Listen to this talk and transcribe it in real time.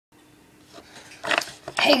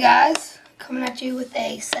Hey guys, coming at you with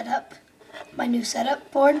a setup, my new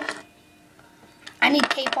setup board. I need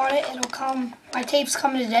tape on it. It'll come, my tape's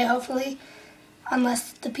coming today hopefully,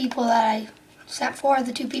 unless the people that I sent for,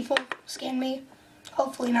 the two people, scan me.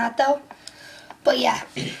 Hopefully not though. But yeah,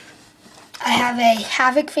 I have a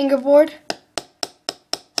Havoc fingerboard.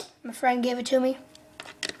 My friend gave it to me.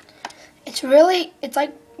 It's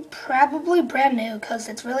like probably brand new because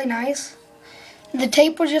it's really nice. The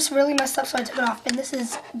tape was just really messed up, so I took it off, and this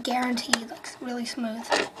is guaranteed, like, really smooth.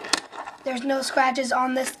 There's no scratches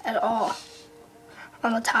on this at all,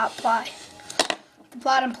 on the top ply. The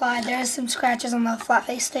bottom ply, there is some scratches on the flat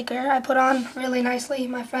face sticker I put on really nicely.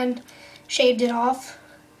 My friend shaved it off.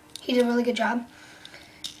 He did a really good job.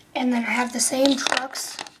 And then I have the same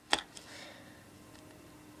trucks,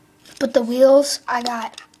 but the wheels I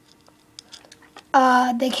got,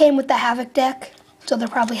 they came with the Havoc deck, so they're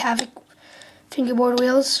probably Havoc fingerboard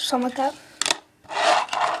wheels, something like that.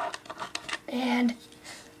 And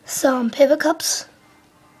some pivot cups,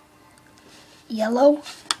 yellow.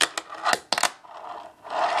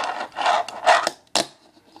 I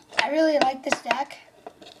really like this deck.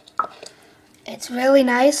 It's really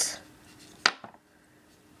nice.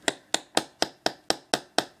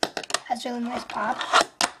 Has really nice pop.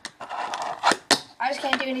 I just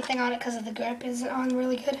can't do anything on it because of the grip isn't on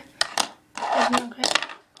really good. There's no grip.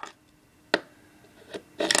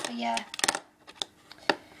 But yeah,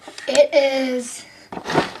 it is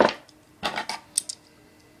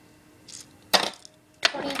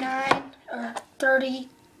 29 or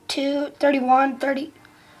 32, 31, 30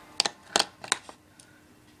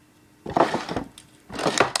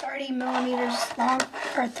 millimeters long,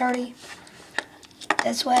 or 30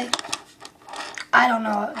 this way. I don't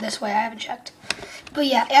know this way, I haven't checked. But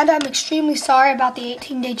yeah, and I'm extremely sorry about the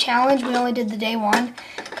 18-day challenge. We only did the day one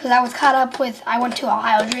because I was caught up with, I went to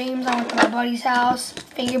Ohio Dreams, I went to my buddy's house,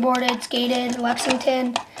 fingerboarded, skated,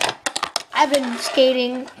 Lexington. I've been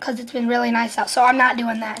skating because it's been really nice out, so I'm not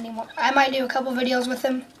doing that anymore. I might do a couple videos with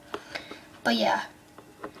him, but yeah.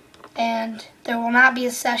 And there will not be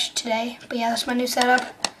a sesh today, but yeah, that's my new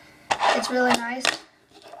setup. It's really nice.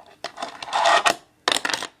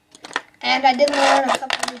 And I did learn a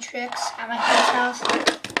couple new tricks at my friend's house,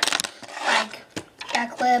 like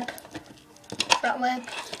back lip, front lip,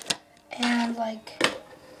 and like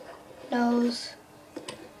nose,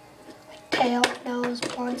 like tail, nose,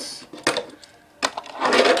 blunts.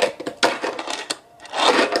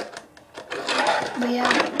 But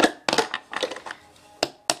yeah,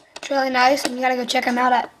 it's really nice, and you gotta go check him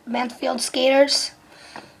out at Mansfield Skaters.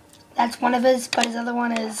 That's one of his, but his other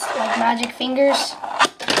one is like Magic Fingers.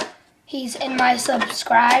 He's in my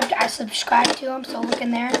subscribed. I subscribe to him, so look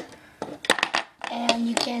in there. And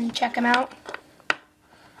you can check him out.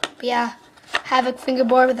 But yeah, Havoc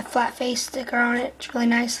fingerboard with a flat face sticker on it. It's really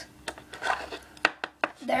nice.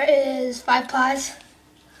 There is 5 plies.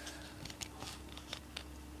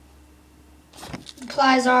 The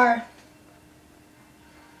plies are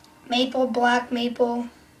maple, black maple,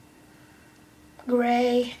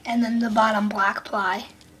 gray, and then the bottom black ply.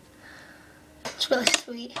 It's really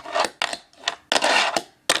sweet.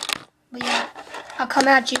 But yeah, I'll come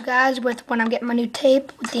at you guys with when I'm getting my new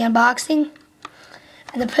tape with the unboxing.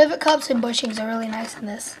 And the pivot cups and bushings are really nice in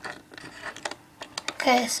this.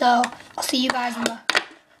 Okay, so I'll see you guys on the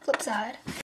flip side.